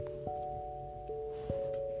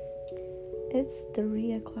It's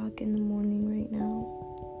 3 o'clock in the morning right now.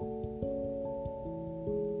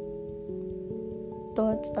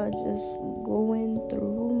 Thoughts are just going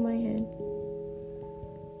through my head.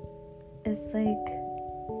 It's like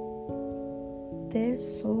there's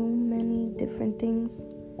so many different things,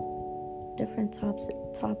 different topics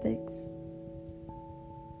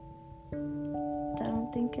that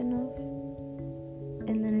I'm thinking of.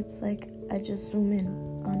 And then it's like I just zoom in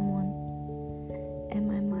on one. And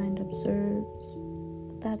my mind observes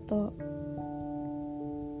that thought.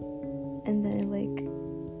 And then, like,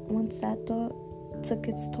 once that thought took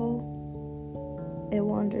its toll, it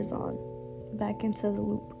wanders on back into the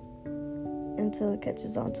loop until it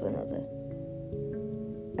catches on to another.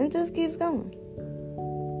 And just keeps going.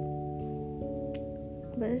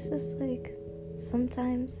 But it's just like,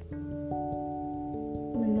 sometimes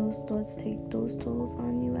when those thoughts take those tolls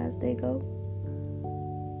on you as they go,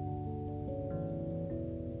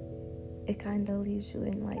 it kind of leaves you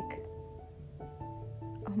in like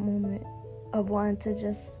a moment of wanting to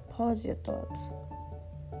just pause your thoughts.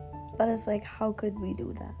 But it's like, how could we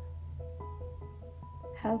do that?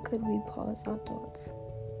 How could we pause our thoughts?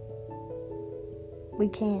 We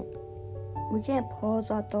can't. We can't pause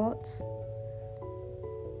our thoughts.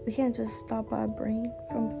 We can't just stop our brain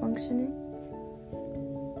from functioning.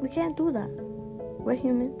 We can't do that. We're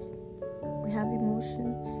humans. We have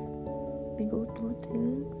emotions. We go through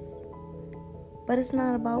things. But it's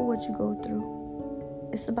not about what you go through.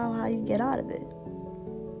 It's about how you get out of it.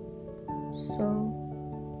 So,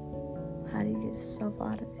 how do you get yourself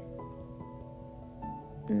out of it?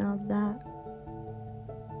 Now that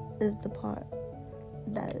is the part.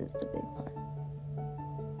 That is the big part.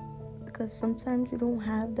 Because sometimes you don't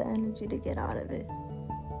have the energy to get out of it.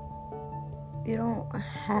 You don't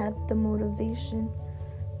have the motivation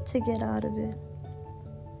to get out of it.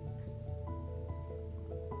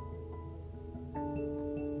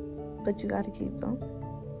 But you gotta keep going.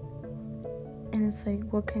 And it's like,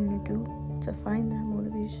 what can you do to find that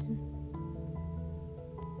motivation?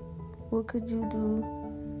 What could you do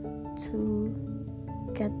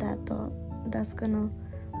to get that thought that's gonna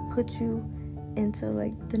put you into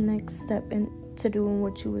like the next step into doing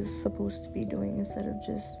what you was supposed to be doing, instead of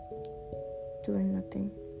just doing nothing,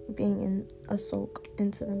 being in a soak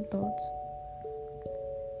into them thoughts?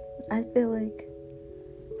 I feel like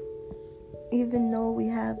even though we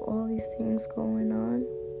have all these things going on,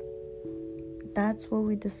 that's what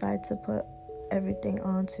we decide to put everything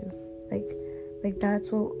onto. Like that's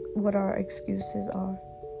what our excuses are,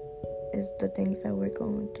 is the things that we're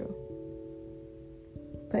going through.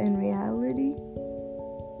 But in reality,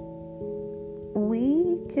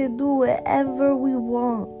 we can do whatever we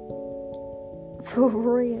want. For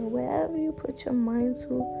real, wherever you put your mind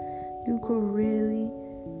to, you could really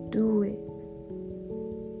do it.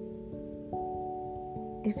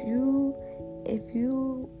 If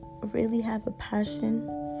you really have a passion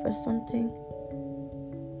for something,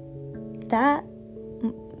 that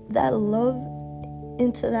love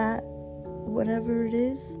into that, whatever it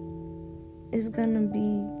is gonna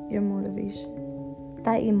be your motivation.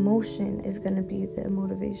 That emotion is gonna be the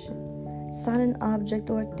motivation. It's not an object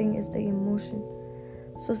or a thing, it's the emotion.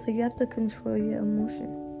 So you have to control your emotion.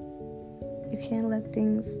 You can't let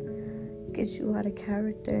things get you out of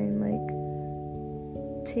character and like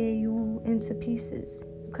tear you into pieces.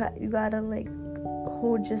 You gotta like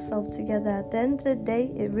hold yourself together. At the end of the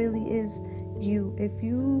day, it really is you. If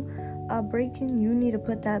you are breaking, you need to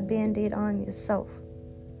put that band-aid on yourself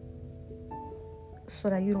so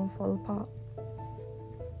that you don't fall apart.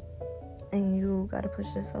 And you gotta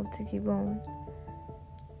push yourself to keep going.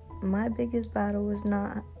 My biggest battle was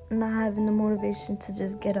not having the motivation to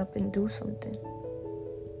just get up and do something.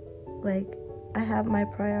 Like, I have my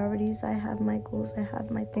priorities, I have my goals, I have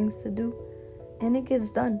my things to do, and it gets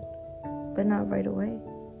done, but not right away.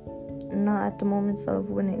 Not at the moments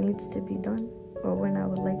of when it needs to be done or when I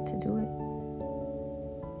would like to do it.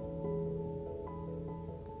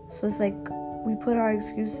 So it's like we put our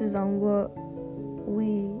excuses on what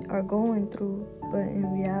we are going through, but in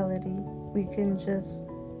reality, we can just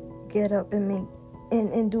get up and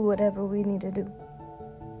and do whatever we need to do.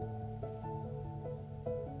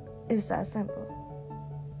 It's that simple.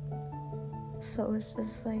 So it's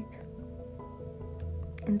just like,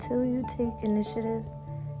 until you take initiative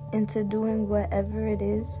into doing whatever it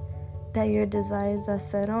is that your desires are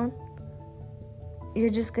set on, you're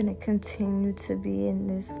just gonna continue to be in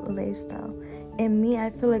this lifestyle. And me, I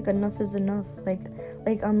feel like enough is enough. Like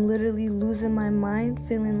I'm literally losing my mind,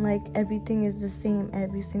 feeling like everything is the same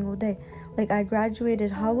every single day. Like, I graduated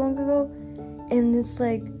how long ago? And it's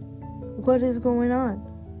like, what is going on?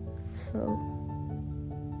 So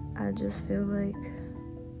I just feel like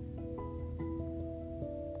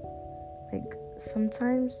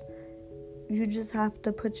sometimes you just have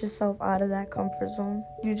to put yourself out of that comfort zone.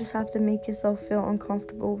 You just have to make yourself feel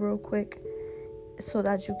uncomfortable real quick so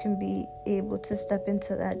that you can be able to step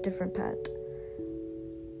into that different path.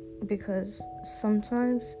 Because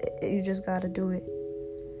sometimes you just gotta do it.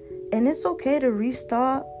 And it's okay to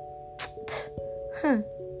restart.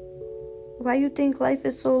 Why you think life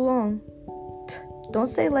is so long? Don't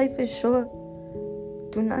say life is short.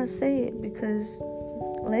 Do not say it, because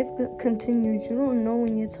life continues. You don't know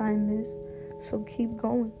when your time is. So keep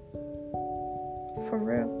going. For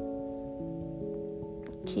real.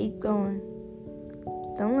 Keep going.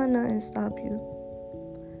 Don't let nothing stop you.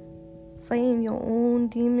 Fighting your own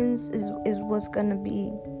demons is what's gonna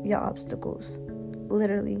be your obstacles.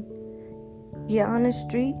 Literally. You're on the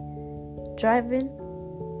street, driving,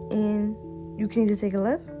 and you can either take a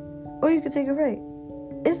left or you can take a right.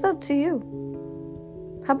 It's up to you.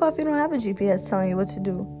 How about if you don't have a GPS telling you what to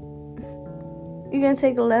do? You're going to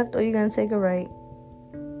take a left or you're going to take a right.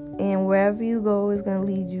 And wherever you go is going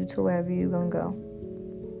to lead you to wherever you're going to go.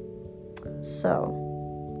 So,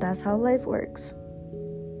 that's how life works.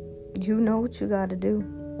 You know what you got to do.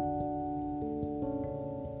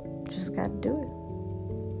 Just got to do it.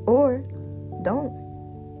 Or don't.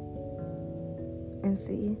 And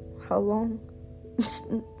see how long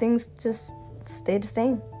things just stay the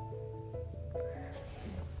same.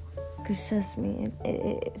 Cause trust me,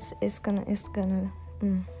 it's gonna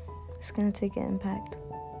take an impact.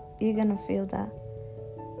 You're gonna feel that.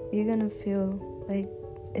 You're gonna feel like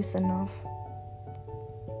it's enough.